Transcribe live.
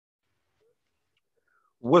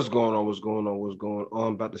What's going on? What's going on? What's going on?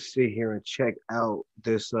 I'm about to sit here and check out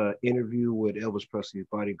this interview with Elvis Presley's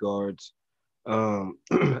bodyguards.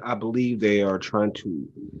 I believe they are trying to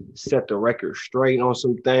set the record straight on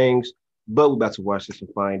some things, but we're about to watch this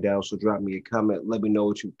and find out. So drop me a comment. Let me know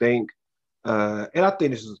what you think. And I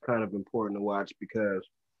think this is kind of important to watch because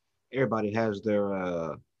everybody has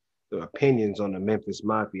their opinions on the Memphis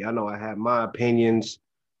Mafia. I know I have my opinions.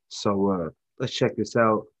 So let's check this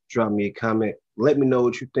out. Drop me a comment. Let me know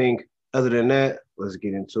what you think. Other than that, let's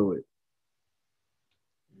get into it.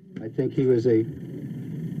 I think he was a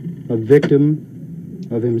victim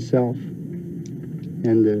of himself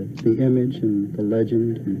and the image and the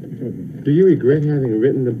legend. And do you regret having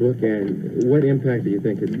written the book, and what impact do you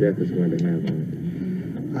think his death is going to have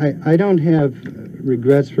on it? I don't have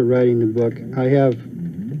regrets for writing the book. I have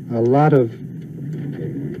a lot of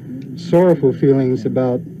sorrowful feelings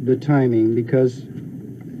about the timing, because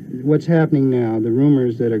what's happening now, the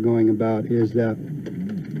rumors that are going about, is that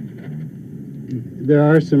there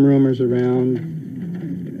are some rumors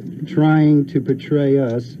around trying to portray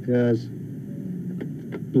us as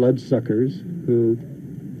bloodsuckers who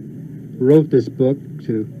wrote this book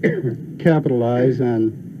to capitalize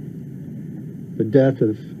on the death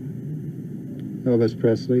of Elvis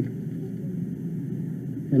Presley.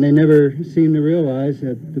 And they never seem to realize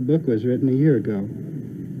that the book was written a year ago,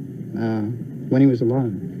 when he was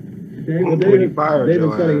alive. David,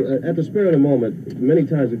 at the spur of the moment, many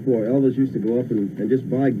times before, Elvis used to go up and just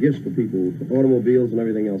buy gifts for people, automobiles and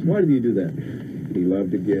everything else. Why did he do that? He loved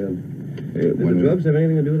to give. Did the drugs have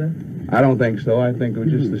anything to do with that? I don't think so. I think it was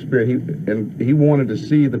just the spirit. He wanted to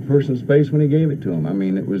see the person's face when he gave it to him. I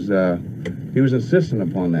mean, it was he was insistent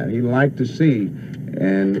upon that. He liked to see,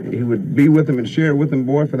 and he would be with him and share with him,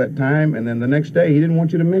 boy, for that time. And then the next day, he didn't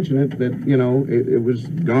want you to mention it, that, you know, it was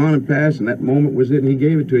gone and past, and that moment was it, and he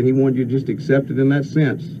gave it to you, and he wanted you to just accept it in that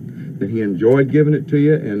sense, that he enjoyed giving it to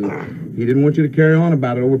you, and he didn't want you to carry on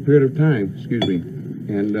about it over a period of time. Excuse me.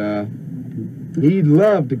 And he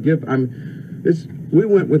loved to give. We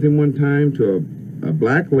went with him one time to a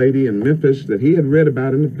black lady in Memphis that he had read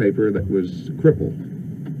about in the paper that was crippled.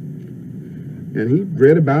 And he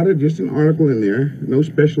read about it, just an article in there, no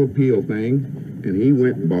special appeal thing. And he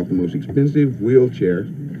went and bought the most expensive wheelchair,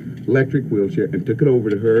 electric wheelchair, and took it over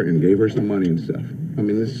to her and gave her some money and stuff. I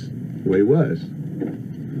mean, this is the way it was.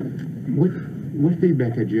 What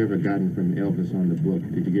feedback had you ever gotten from Elvis on the book?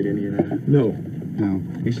 Did you get any of that? No. No.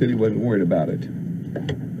 He said he wasn't worried about it.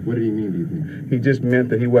 What did he mean, do you think? He just meant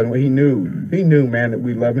that he wasn't. He knew, man, that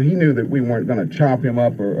we loved him. He knew that we weren't going to chop him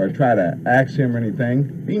up or try to axe him or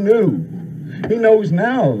anything. He knew. He knows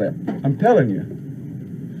now that. I'm telling you.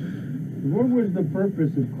 What was the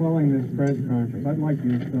purpose of calling this press conference? I'd like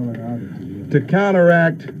you to spell it out. To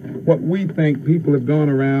counteract what we think people have gone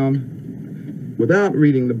around without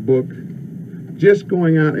reading the book, just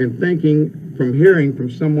going out and thinking from hearing from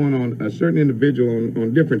someone, on a certain individual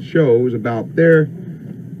on different shows, about their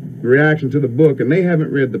reaction to the book, and they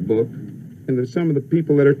haven't read the book, and then some of the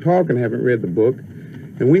people that are talking haven't read the book,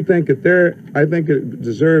 and we think that I think it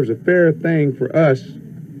deserves a fair thing for us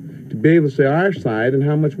to be able to say our side and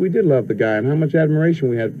how much we did love the guy and how much admiration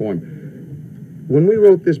we had for him. When we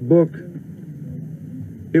wrote this book,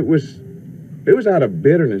 it was out of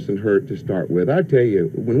bitterness and hurt to start with. I tell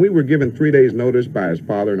you, when we were given 3 days notice by his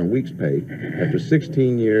father and a week's pay, after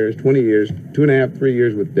 16 years, 20 years, 2.5, 3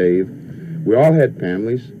 years with Dave, we all had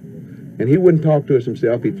families, and he wouldn't talk to us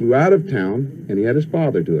himself. He flew out of town, and he had his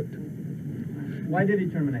father do it. Why did he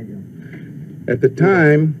terminate you? At the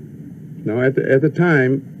time,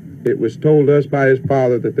 it was told us by his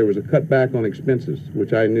father that there was a cutback on expenses,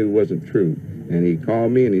 which I knew wasn't true. And he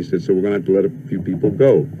called me, and he said, so we're going to have to let a few people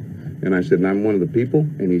go. And I said, and I'm one of the people?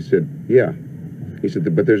 And he said, yeah. He said,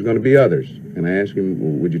 but there's going to be others. And I asked him,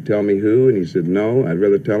 well, would you tell me who? And he said, no, I'd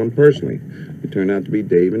rather tell him personally. It turned out to be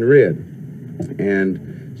Dave and Red.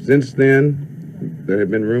 And since then, there have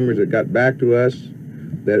been rumors that got back to us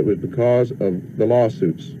that it was because of the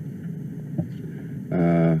lawsuits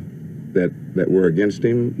that were against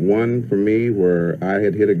him. One for me, where I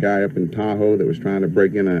had hit a guy up in Tahoe that was trying to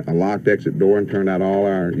break in a locked exit door and turned out all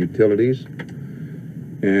our utilities,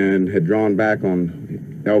 and had drawn back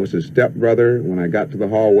on Elvis's stepbrother. When I got to the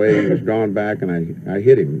hallway, he was drawn back, and I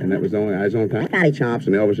hit him, and that was his own time. Body chops,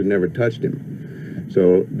 and Elvis had never touched him.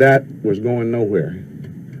 So that was going nowhere.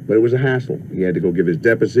 But it was a hassle. He had to go give his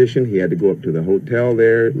deposition. He had to go up to the hotel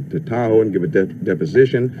there, to Tahoe, and give a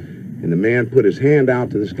deposition. And the man put his hand out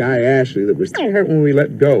to this guy, Ashley, that was hurt when we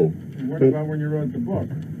let go. And what about when you wrote the book?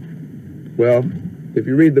 Well, if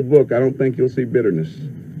you read the book, I don't think you'll see bitterness.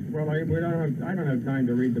 Well, I don't have time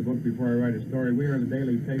to read the book before I write a story. We are the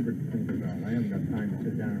daily paper to think about. I haven't got time to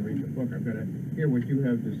sit down and read the book. I've got to hear what you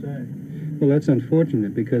have to say. Well, that's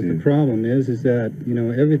unfortunate because the problem is that, you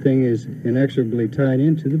know, everything is inexorably tied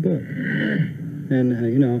into the book.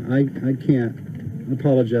 And, you know, I can't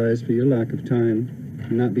apologize for your lack of time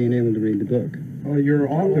not being able to read the book. Well,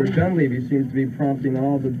 your author, Dunleavy, seems to be prompting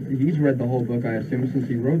all the... He's read the whole book, I assume, since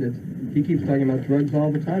he wrote it. He keeps talking about drugs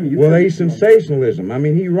all the time. Well, he's sensationalism. I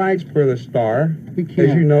mean, he writes for the Star. As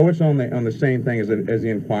you know, it's on the same thing as the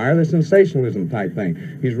Enquirer, the sensationalism type thing.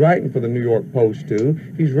 He's writing for the New York Post, too.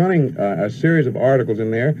 He's running a series of articles in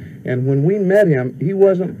there. And when we met him, he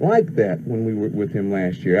wasn't like that when we were with him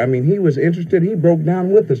last year. I mean, he was interested. He broke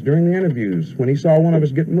down with us during the interviews when he saw one of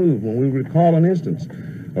us get moved, when we would recall an instance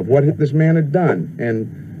of what this man had done.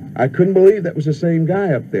 And I couldn't believe that was the same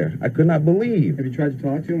guy up there. I could not believe. Have you tried to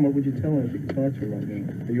talk to him? What would you tell him if you could talk to him right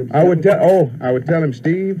now? Are you I would tell him,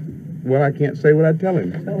 Steve. Well, I can't say what I'd tell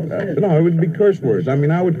him. No, it would be curse words. I mean,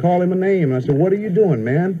 I would call him a name, and I said, "What are you doing,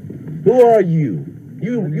 man? Who are you?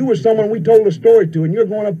 You were someone we told a story to, and you're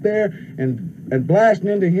going up there and blasting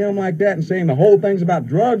into him like that and saying the whole thing's about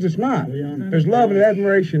drugs. It's not. There's love and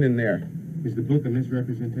admiration in there. Is the book a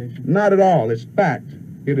misrepresentation? Not at all. It's fact.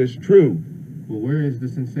 It is true. Well, where is the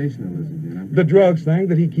sensationalism, then? The drugs thing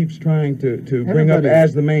that he keeps trying to bring up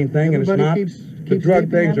as the main thing, and it's not. The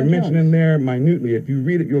drug things are mentioned in there minutely. If you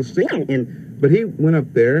read it, you'll see. But he went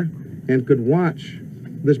up there and could watch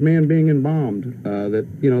this man being embalmed,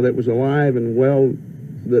 that was alive and well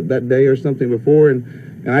that day or something before,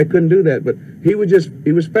 and I couldn't do that. But he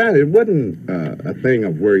was fat. It wasn't a thing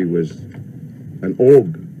of where he was an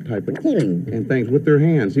org type of killing and things with their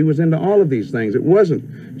hands. He was into all of these things. It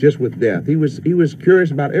wasn't just with death. He was curious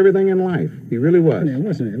about everything in life. He really was. Yeah, it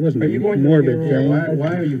wasn't a morbid thing.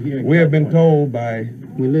 Why are you here? We have been told by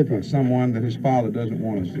we live here. Someone that his father doesn't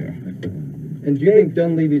want us there. And do you think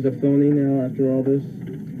Dunleavy's a phony now after all this?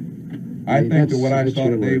 I think that what I saw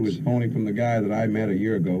today was phony from the guy that I met a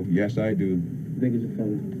year ago. Yes, I do. I think he's a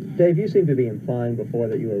phony. Dave, you seem to be implying before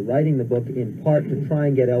that you were writing the book in part to try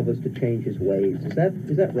and get Elvis to change his ways. Is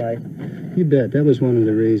that right? You bet. That was one of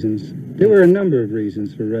the reasons. There were a number of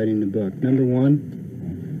reasons for writing the book. Number one,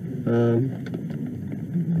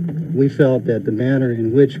 we felt that the manner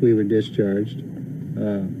in which we were discharged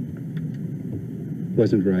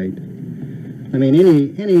wasn't right. I mean,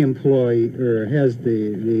 any employer has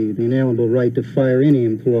the inalienable right to fire any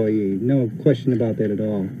employee. No question about that at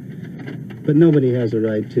all. But nobody has a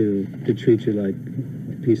right to treat you like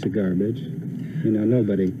a piece of garbage. You know,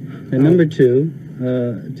 nobody. And number two,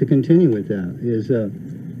 to continue with that, is,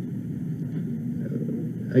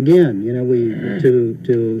 again, you know,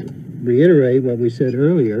 to reiterate what we said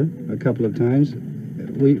earlier a couple of times,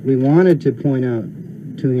 we wanted to point out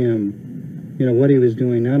to him, you know, what he was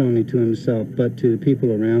doing, not only to himself, but to the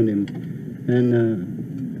people around him. And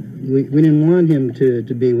we didn't want him to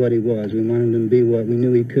be what he was. We wanted him to be what we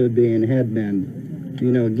knew he could be and had been,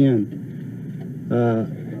 you know, again.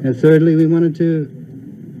 And thirdly, we wanted to,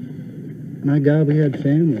 my God, we had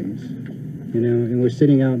families, you know, and we're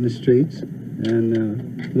sitting out in the streets,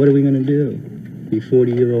 and what are we going to do? Be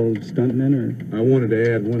 40-year-old stuntmen? Or I wanted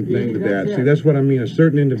to add one thing to that. See, that's what I mean. A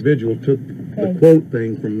certain individual took the quote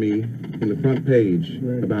thing from me in the front page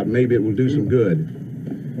about maybe it will do some good.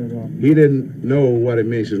 He didn't know what it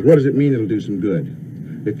means. He says, what does it mean it'll do some good?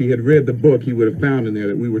 If he had read the book, he would have found in there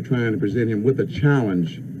that we were trying to present him with a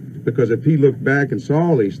challenge. Because if he looked back and saw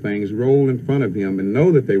all these things roll in front of him and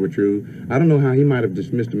know that they were true, I don't know how he might have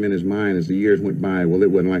dismissed them in his mind as the years went by. Well, it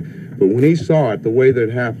wasn't like... But when he saw it the way that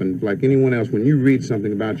it happened, like anyone else, when you read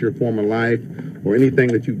something about your former life or anything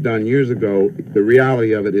that you've done years ago, the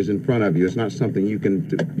reality of it is in front of you. It's not something you can...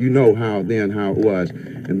 You know how it was.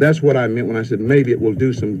 And that's what I meant when I said maybe it will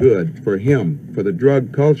do some good for him, for the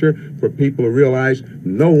drug culture, for people to realize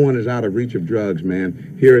no one is out of reach of drugs,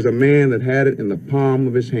 man. Here is a man that had it in the palm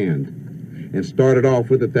of his hand and started off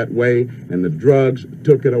with it that way, and the drugs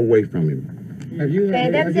took it away from him. Okay,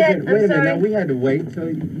 that's it. I'm sorry. Now, we had to wait, so,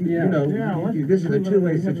 you know, this is a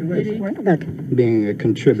two-way situation. being a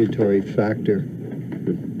contributory factor.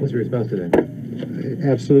 What's your response to that?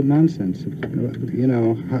 Absolute nonsense. You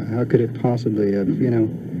know, how could it possibly have, you know,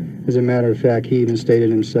 as a matter of fact, he even stated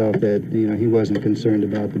himself that, you know, he wasn't concerned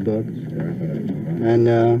about the book. And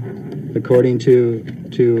according to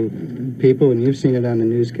people, and you've seen it on the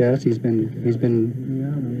newscast, he's been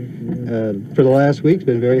for the last week,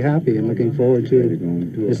 been very happy and looking forward to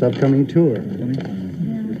this upcoming tour.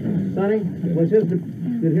 Sonny,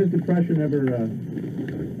 did his depression ever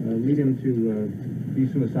lead him to be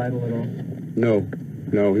suicidal at all? No,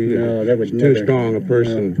 that was too strong a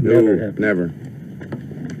person. No, never.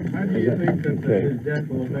 How do you think that his death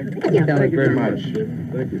will affect? Thank you very much.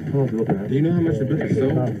 Thank you. Do you know how much the book is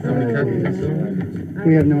sold? How many copies it sold?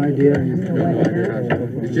 We have no idea.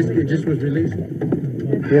 It just was released.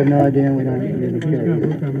 We have no idea, and we don't really care.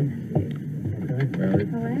 We're coming.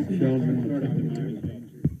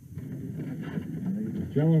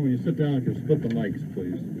 Gentlemen, when you sit down, if you split the mics,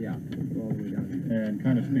 please. Yeah. And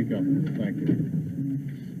kind of speak up. Thank you.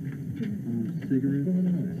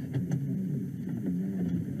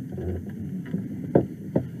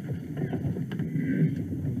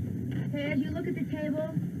 Hey, as you look at the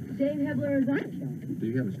table, Dave Hebler is on. Do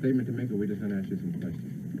you have a statement to make, or we just going to ask you some questions?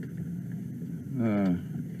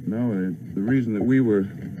 No, the reason that we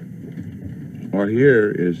are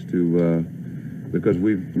here is to, because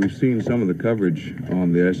we've seen some of the coverage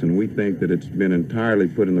on this, and we think that it's been entirely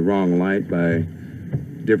put in the wrong light by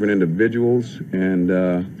different individuals, and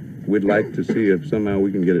we'd like to see if somehow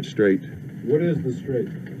we can get it straight. What is the straight?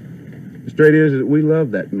 The straight is that we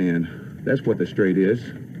love that man. That's what the straight is.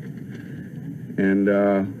 And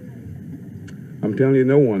I'm telling you,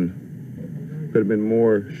 no one could have been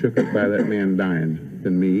more shook up by that man dying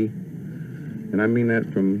than me. And I mean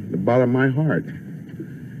that from the bottom of my heart.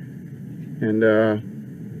 And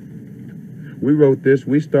we wrote this,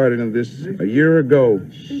 we started in this a year ago.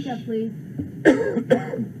 Speak up, please.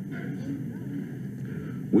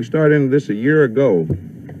 We started in this a year ago.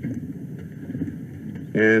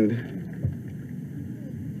 And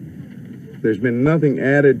there's been nothing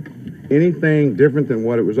added, anything different than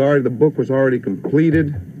what it was already, the book was already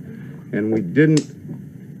completed. And we didn't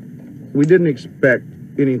expect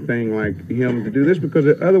anything like him to do this, because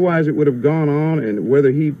otherwise it would have gone on, and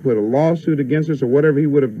whether he put a lawsuit against us or whatever he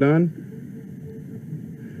would have done.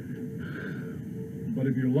 But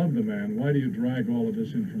if you love the man, why do you drag all of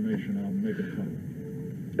this information out and make it public?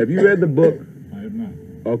 Have you read the book? I have not.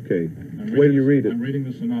 Okay. Where do you read it? I'm reading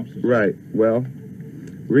the synopsis. Right. Well,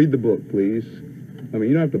 read the book, please. I mean,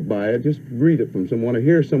 you don't have to buy it. Just read it from someone, or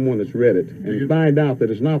hear someone that's read it, and find out that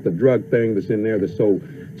it's not the drug thing that's in there that so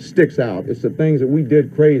sticks out. It's the things that we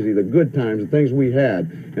did crazy, the good times, the things we had,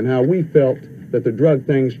 and how we felt that the drug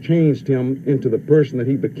things changed him into the person that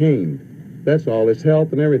he became. That's all, his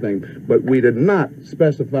health and everything. But we did not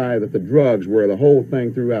specify that the drugs were the whole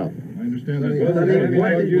thing throughout. I understand that.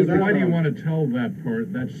 But why do you want to tell that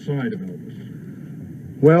part, that side of Elvis?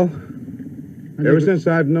 Well, ever since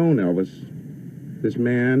I've known Elvis, this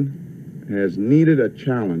man has needed a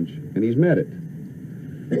challenge, and he's met it.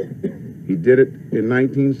 He did it in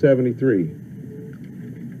 1973.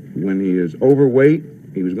 When he is overweight,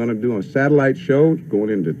 he was going to do a satellite show going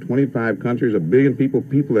into 25 countries, 1 billion people.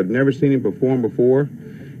 People had never seen him perform before,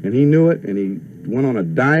 and he knew it, and he went on a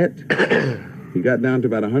diet. He got down to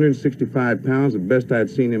about 165 pounds, the best I'd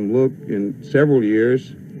seen him look in several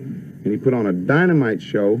years, and he put on a dynamite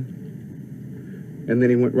show. And then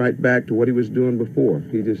he went right back to what he was doing before.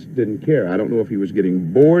 He just didn't care. I don't know if he was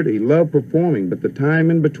getting bored. He loved performing, but the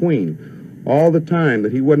time in between, all the time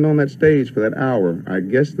that he wasn't on that stage for that hour, I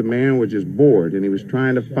guess the man was just bored, and he was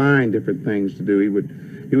trying to find different things to do. He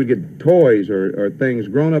would get toys or things,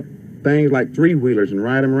 grown-up things like three-wheelers, and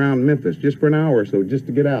ride them around Memphis just for an hour or so, just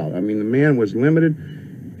to get out. I mean, the man was limited.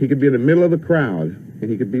 He could be in the middle of the crowd, and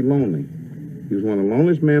he could be lonely. He was one of the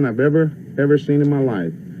loneliest men I've ever seen in my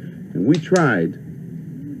life. And we tried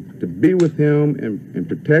to be with him and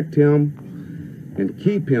protect him and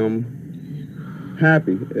keep him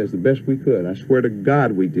happy as the best we could. I swear to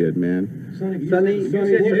God we did, man. Sonny, you said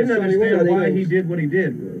you didn't understand why he did what he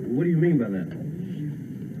did. What do you mean by that?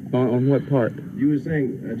 On what part? You were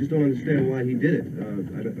saying, I just don't understand why he did it.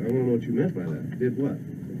 I don't know what you meant by that. Did what?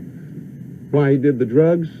 Why he did the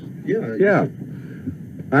drugs? Yeah. Yeah.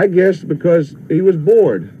 I guess because he was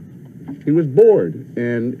bored. He was bored,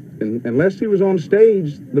 and unless he was on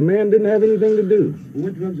stage, the man didn't have anything to do.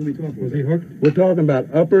 What drugs are we talking about? Was he hooked? We're talking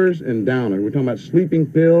about uppers and downers. We're talking about sleeping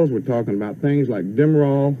pills. We're talking about things like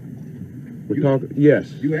Demerol.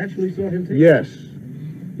 Yes. You actually saw him take Yes.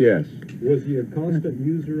 Yes. Was he a constant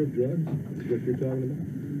user of drugs? Is what you're talking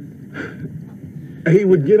about? He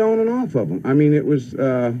would get on and off of them. I mean, it was,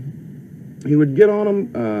 he would get on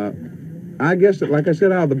them, I guess, like I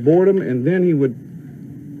said, out of the boredom, and then he would,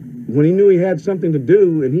 when he knew he had something to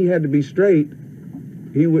do and he had to be straight,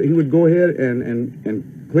 he would go ahead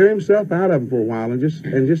and clear himself out of them for a while and just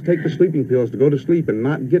take the sleeping pills to go to sleep and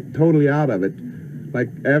not get totally out of it. Like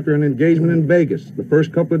after an engagement in Vegas, the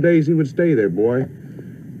first couple of days he would stay there, boy.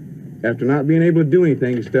 After not being able to do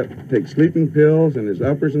anything except take sleeping pills and his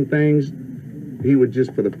uppers and things, he would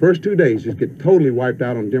just, for the first 2 days, just get totally wiped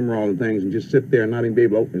out on Demerol and things and just sit there and not even be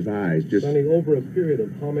able to open his eyes. Just Sonny, over a period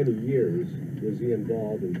of how many years was he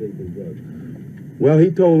involved in taking drugs? Well,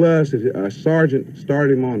 he told us that a sergeant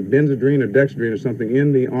started him on benzodrine or dexedrine or something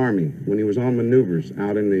in the Army when he was on maneuvers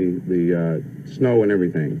out in the snow and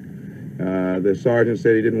everything. The sergeant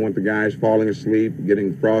said he didn't want the guys falling asleep,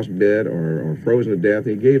 getting frostbit or frozen to death.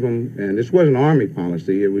 He gave them, and this wasn't Army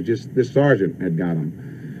policy, it was just this sergeant had got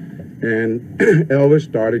them. And Elvis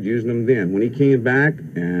started using them then. When he came back,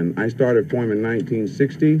 and I started for him in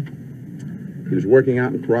 1960, he was working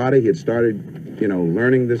out in karate. He had started, you know,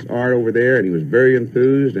 learning this art over there, and he was very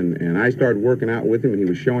enthused, and I started working out with him, and he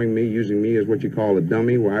was showing me, using me as what you call a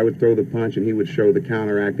dummy, where I would throw the punch and he would show the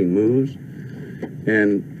counteracting moves.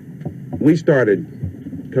 And we started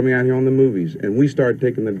coming out here on the movies, and we started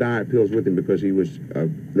taking the diet pills with him because he was,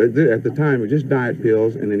 at the time, it was just diet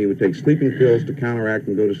pills, and then he would take sleeping pills to counteract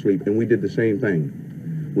and go to sleep, and we did the same thing.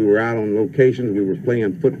 We were out on locations, we were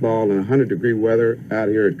playing football in 100-degree weather out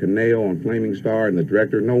here at Caneo on Flaming Star, and the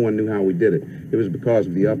director, no one knew how we did it. It was because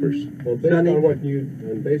of the uppers. Well, based on what you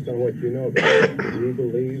know about it, do you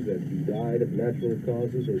believe that he died of natural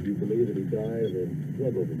causes, or do you believe that he died of a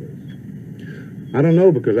drug overdose? I don't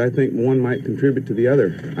know, because I think one might contribute to the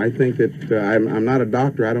other. I think that, I'm not a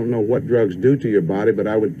doctor, I don't know what drugs do to your body, but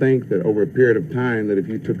I would think that over a period of time that if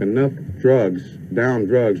you took enough drugs, down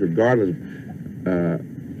drugs, regardless of,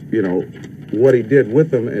 you know, what he did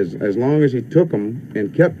with them, as long as he took them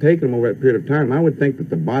and kept taking them over that period of time, I would think that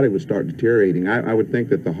the body would start deteriorating. I would think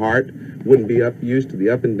that the heart wouldn't be used to the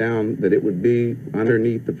up and down that it would be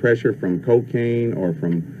underneath the pressure from cocaine or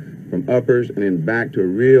from uppers and then back to a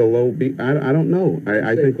real low beat. I don't know.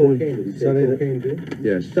 I think cocaine. Did he say cocaine too?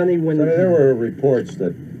 Yes. Sonny, when there were reports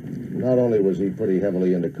that not only was he pretty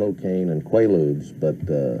heavily into cocaine and quaaludes, but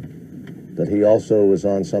that he also was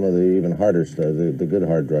on some of the even harder stuff, the good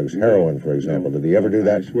hard drugs, heroin, for example. Did he ever do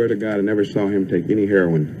that? I swear to God, I never saw him take any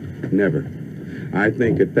heroin. Never. I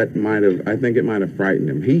think it might have frightened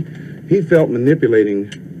him. He felt manipulating.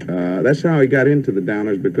 That's how he got into the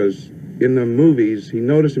downers, because in the movies, he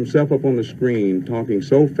noticed himself up on the screen talking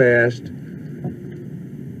so fast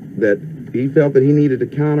that he felt that he needed to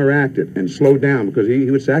counteract it and slow down, because he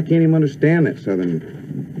would say, I can't even understand that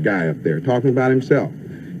Southern guy up there talking about himself.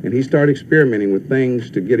 And he started experimenting with things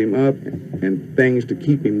to get him up and things to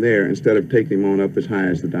keep him there instead of taking him on up as high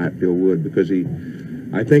as the diet pill would, because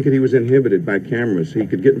I think that he was inhibited by cameras. He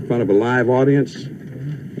could get in front of a live audience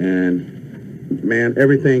and, man,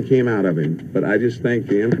 everything came out of him. But I just think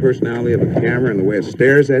the impersonality of a camera and the way it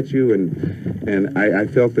stares at you, and I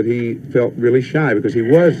felt that he felt really shy, because he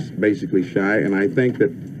was basically shy, and I think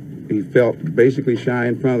that he felt basically shy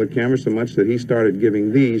in front of the camera so much that he started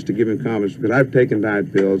giving these to give him confidence, because I've taken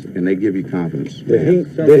diet pills and they give you confidence.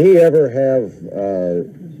 Did he ever have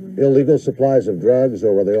illegal supplies of drugs,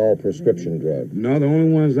 or were they all prescription drugs? No, the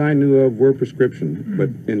only ones I knew of were prescription, but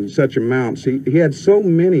in such amounts. He had so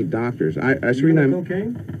many doctors.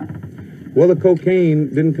 Cocaine? Well, the cocaine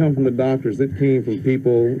didn't come from the doctors. It came from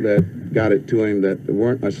people that got it to him that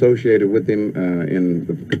weren't associated with him in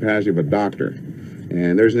the capacity of a doctor.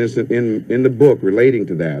 And there's an incident in the book relating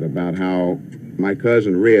to that, about how my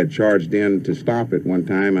cousin Red charged in to stop it one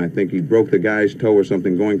time. I think he broke the guy's toe or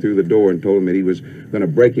something going through the door, and told him that he was going to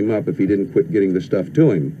break him up if he didn't quit getting the stuff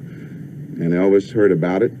to him. And Elvis heard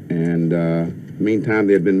about it, and meantime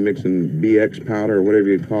they had been mixing BX powder or whatever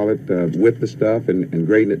you call it with the stuff and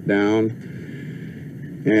grading it down.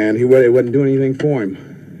 And it wasn't doing anything for him.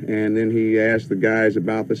 And then he asked the guys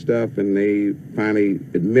about the stuff, and they finally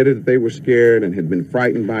admitted that they were scared and had been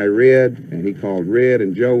frightened by Red. And he called Red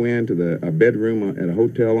and Joe into a bedroom at a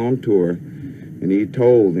hotel on tour, and he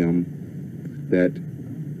told them that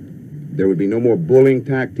there would be no more bullying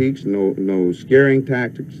tactics, no scaring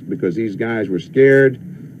tactics, because these guys were scared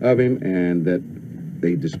of him, and that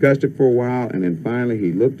they discussed it for a while. And then finally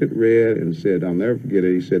he looked at Red and said, I'll never forget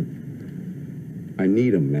it, he said, I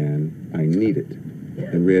need him, man, I need it.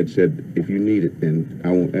 And Red said, if you need it, then I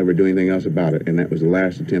won't ever do anything else about it. And that was the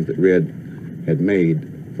last attempt that Red had made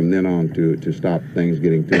from then on to stop things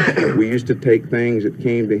getting to him. We used to take things that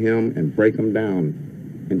came to him and break them down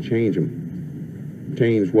and change them.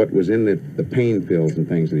 Change what was in the pain pills and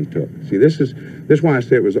things that he took. See, this is why I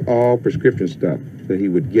say it was all prescription stuff that he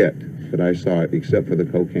would get, that I saw it, except for the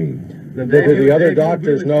cocaine. Did the other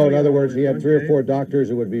doctors know? In other words, he had 3 or 4 doctors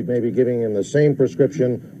who would be maybe giving him the same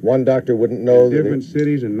prescription. One doctor wouldn't know. Different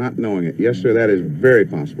cities and not knowing it. Yes, sir, that is very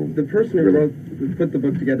possible. The person who put the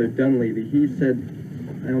book together, Dunleavy, he said,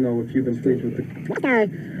 I don't know if you've been pleased with the...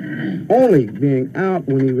 Only being out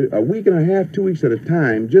when he was a week and a half, 2 weeks at a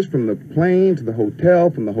time, just from the plane to the hotel,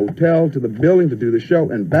 from the hotel to the building to do the show,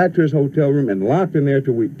 and back to his hotel room, and locked in there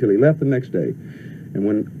till he left the next day. And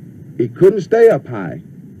when he couldn't stay up high,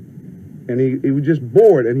 and he was just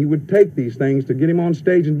bored, and he would take these things to get him on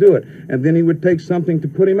stage and do it, and then he would take something to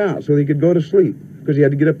put him out so he could go to sleep because he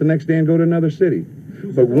had to get up the next day and go to another city.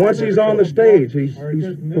 But once he's on the stage, he's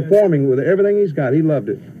performing with everything he's got. He loved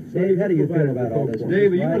it. Dave, how do you feel about all this?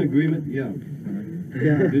 Dave, are you in agreement? Yeah.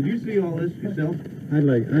 Yeah. Did you see all this yourself? I'd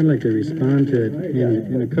like to respond to it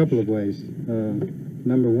in a couple of ways.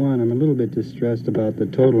 Number one, I'm a little bit distressed about the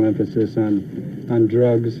total emphasis on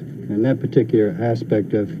drugs and that particular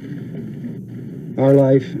aspect of our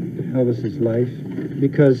life, Elvis's life,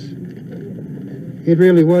 because it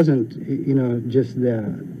really wasn't, you know, just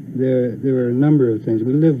that. There were a number of things.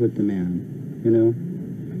 We lived with the man, you know.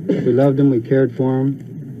 We loved him, we cared for him,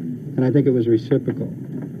 and I think it was reciprocal.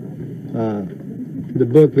 The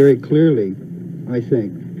book very clearly, I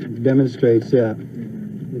think, demonstrates that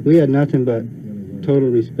we had nothing but total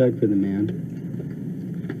respect for the man.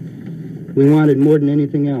 We wanted more than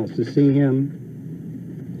anything else to see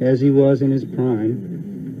him as he was in his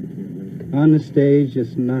prime, on the stage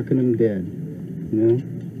just knocking him dead, you know?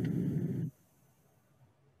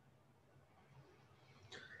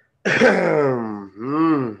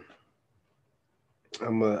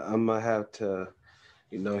 I'm gonna have to,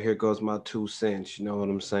 you know, here goes my 2 cents, you know what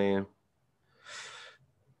I'm saying?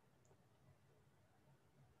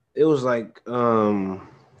 It was like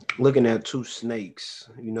looking at 2 snakes,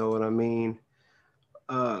 you know what I mean?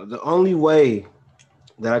 The only way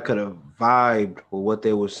that I could have vibed with what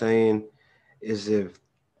they were saying is if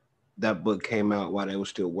that book came out while they were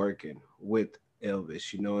still working with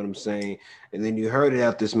Elvis, you know what I'm saying? And then you heard it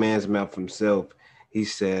out this man's mouth himself. He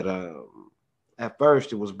said, at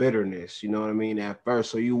first it was bitterness, you know what I mean? At first,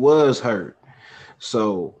 so you was hurt.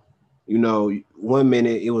 So, you know, one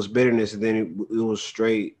minute it was bitterness, and then it was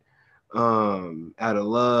straight out of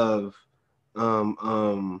love.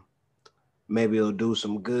 Maybe it'll do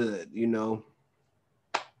some good, you know,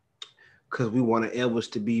 because we wanted Elvis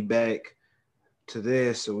to be back to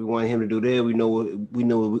this, so we wanted him to do that. We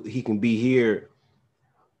know he can be here.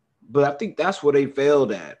 But I think that's where they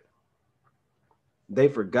failed at. They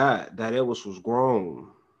forgot that Elvis was grown.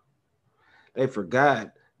 They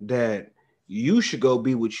forgot that you should go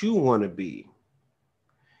be what you want to be.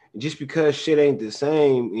 And just because shit ain't the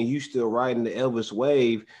same and you still riding the Elvis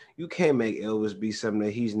wave, you can't make Elvis be something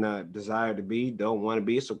that he's not desired to be, don't want to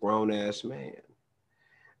be. It's a grown ass man.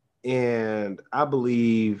 And I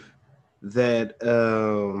believe that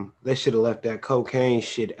they should have left that cocaine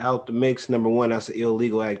shit out the mix. Number one, that's an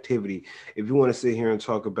illegal activity. If you want to sit here and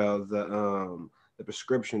talk about the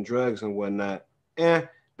prescription drugs and whatnot,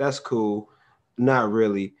 that's cool. Not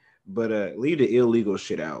really. But leave the illegal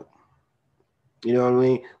shit out. You know what I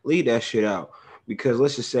mean? Leave that shit out. Because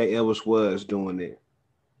let's just say Elvis was doing it.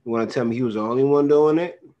 You want to tell me he was the only one doing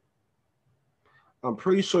it? I'm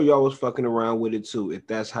pretty sure y'all was fucking around with it too, if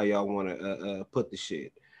that's how y'all want to put the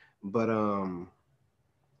shit. But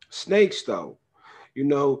snakes though, you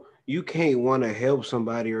know, you can't want to help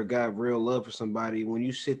somebody or got real love for somebody when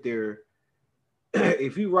you sit there.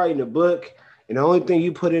 If you writing a book and the only thing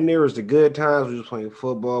you put in there is the good times, we was playing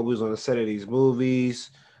football, we was on the set of these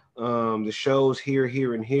movies, the shows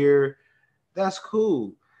here, and here, that's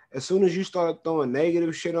cool. As soon as you start throwing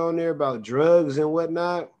negative shit on there about drugs and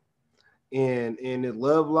whatnot, and the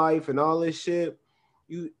love life and all this shit,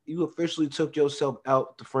 you officially took yourself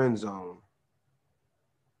out the friend zone.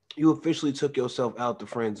 You officially took yourself out the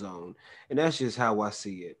friend zone. And that's just how I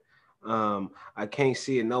see it. I can't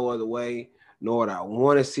see it no other way, nor do I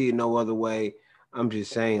want to see it no other way. I'm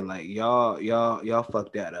just saying, like, y'all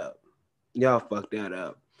fucked that up. Y'all fucked that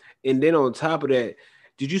up. And then on top of that,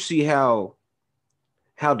 did you see how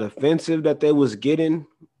defensive that they was getting?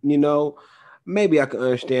 You know, maybe I can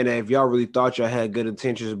understand that if y'all really thought y'all had good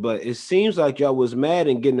intentions, but it seems like y'all was mad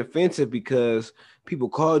and getting offensive because people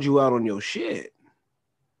called you out on your shit.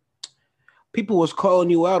 People was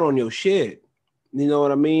calling you out on your shit. You know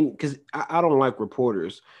what I mean? Because I don't like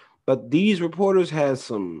reporters, but these reporters had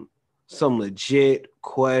some legit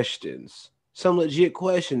questions. Some legit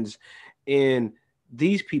questions. And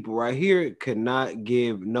these people right here could not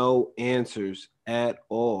give no answers at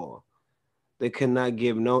all. They could not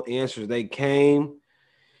give no answers. They came,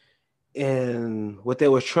 and what they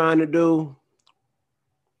was trying to do,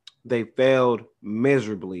 they failed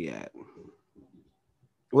miserably at.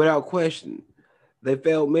 Without question, they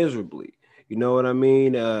failed miserably. You know what I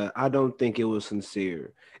mean? I don't think it was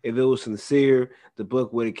sincere. If it was sincere, the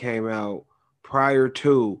book would have came out prior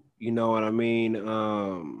to, you know what I mean?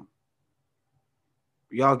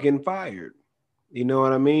 Y'all getting fired. You know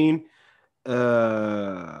what I mean?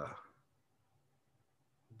 But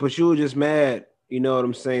you were just mad, you know what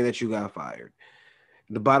I'm saying, that you got fired.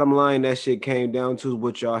 The bottom line that shit came down to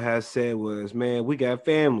what y'all had said was, man, we got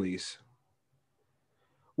families,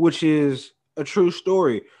 which is a true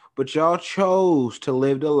story. But y'all chose to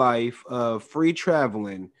live the life of free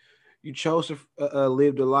traveling. You chose to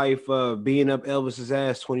live the life of being up Elvis's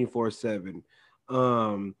ass 24/7.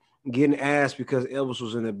 Um, Getting ass because Elvis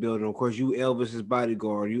was in the building. Of course, you Elvis's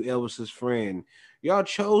bodyguard, you Elvis's friend. Y'all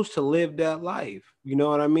chose to live that life. You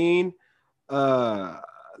know what I mean? Uh,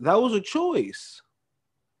 that was a choice.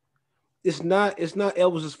 It's not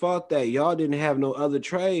Elvis's fault that y'all didn't have no other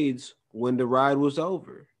trades when the ride was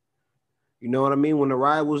over. You know what I mean? When the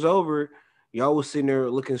ride was over, y'all was sitting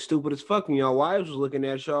there looking stupid as fuck, and y'all wives was looking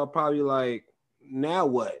at y'all probably like, now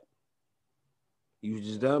what? You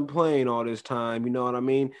just done playing all this time. You know what I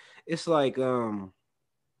mean? It's like the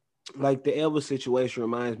Elvis situation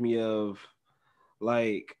reminds me of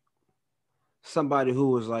like somebody who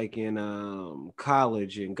was like in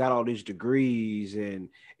college and got all these degrees and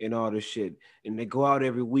all this shit, and they go out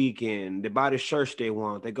every weekend, they buy the shirts they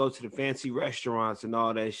want, they go to the fancy restaurants and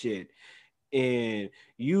all that shit, and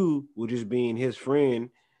you were just being his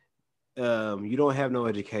friend. You don't have no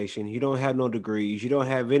education, you don't have no degrees, you don't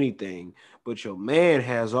have anything, but your man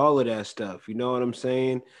has all of that stuff. You know what I'm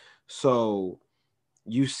saying? So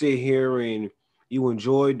you sit here and you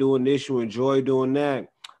enjoy doing this, you enjoy doing that.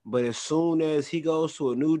 But as soon as he goes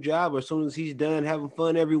to a new job, or as soon as he's done having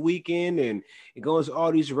fun every weekend and he goes to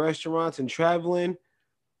all these restaurants and traveling,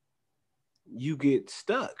 you get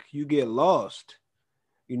stuck. You get lost.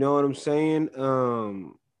 You know what I'm saying?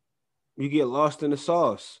 You get lost in the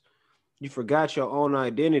sauce. You forgot your own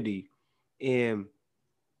identity. And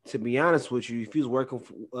to be honest with you, if he was working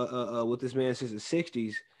with this man since the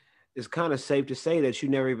 60s, it's kind of safe to say that you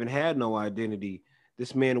never even had no identity.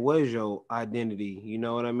 This man was your identity. You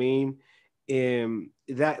know what I mean? And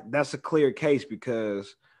that's a clear case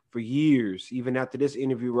because for years, even after this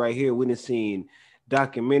interview right here, we done seen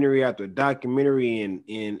documentary after documentary and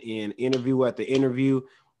interview after interview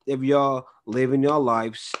of y'all living your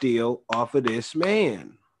life still off of this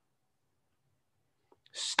man.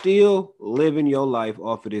 Still living your life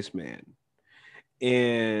off of this man.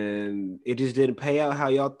 And it just didn't pay out how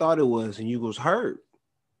y'all thought it was, and you was hurt.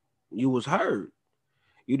 You was hurt.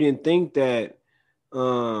 You didn't think that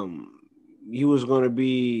you was gonna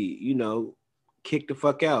be, kicked the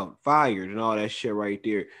fuck out, fired, and all that shit right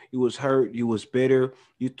there. You was hurt. You was bitter.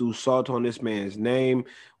 You threw salt on this man's name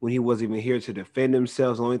when he wasn't even here to defend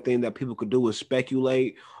himself. The only thing that people could do was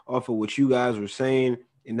speculate off of what you guys were saying,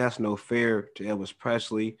 and that's no fair to Elvis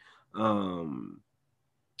Presley.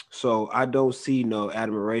 So I don't see no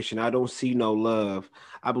admiration. I don't see no love.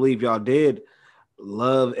 I believe y'all did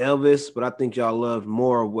love Elvis, but I think y'all loved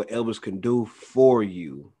more of what Elvis can do for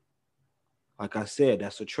you. Like I said,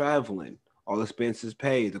 that's the traveling. All expenses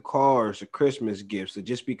paid, the cars, the Christmas gifts, the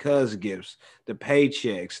just because gifts, the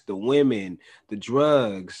paychecks, the women, the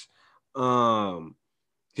drugs,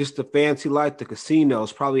 just the fancy life, the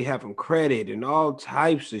casinos, probably having credit and all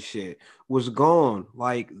types of shit was gone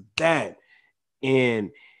like that.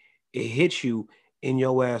 And it hit you and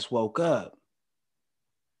your ass woke up.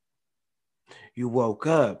 You woke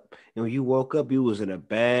up. And when you woke up, you was in a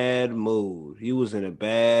bad mood. You was in a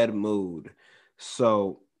bad mood.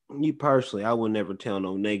 So me personally, I would never tell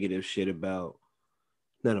no negative shit about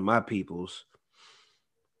none of my peoples.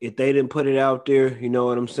 If they didn't put it out there, you know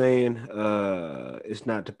what I'm saying? It's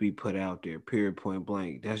not to be put out there, period, point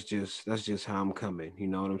blank. That's just how I'm coming. You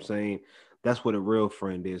know what I'm saying? That's what a real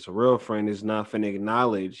friend is. A real friend is not finna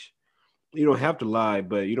acknowledge. You don't have to lie,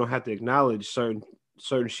 but you don't have to acknowledge certain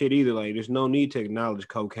shit either. Like there's no need to acknowledge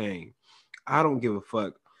cocaine. I don't give a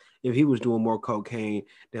fuck if he was doing more cocaine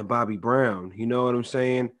than Bobby Brown. You know what I'm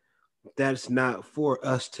saying? That's not for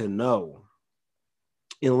us to know.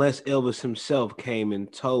 Unless Elvis himself came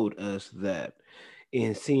and told us that.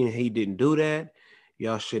 And seeing he didn't do that,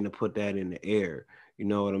 y'all shouldn't have put that in the air. You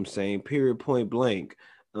know what I'm saying? Period, point blank.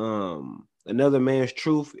 Another man's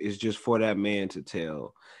truth is just for that man to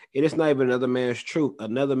tell. It is not even another man's truth.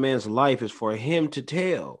 Another man's life is for him to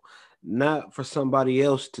tell, not for somebody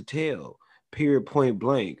else to tell. Period, point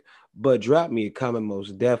blank. But drop me a comment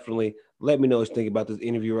most definitely. Let me know what you think about this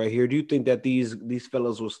interview right here. Do you think that these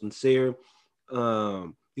fellows were sincere?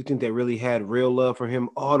 You think they really had real love for him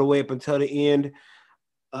all the way up until the end?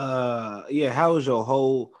 Yeah, how was your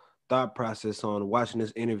whole thought process on watching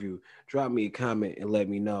this interview? Drop me a comment and let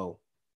me know.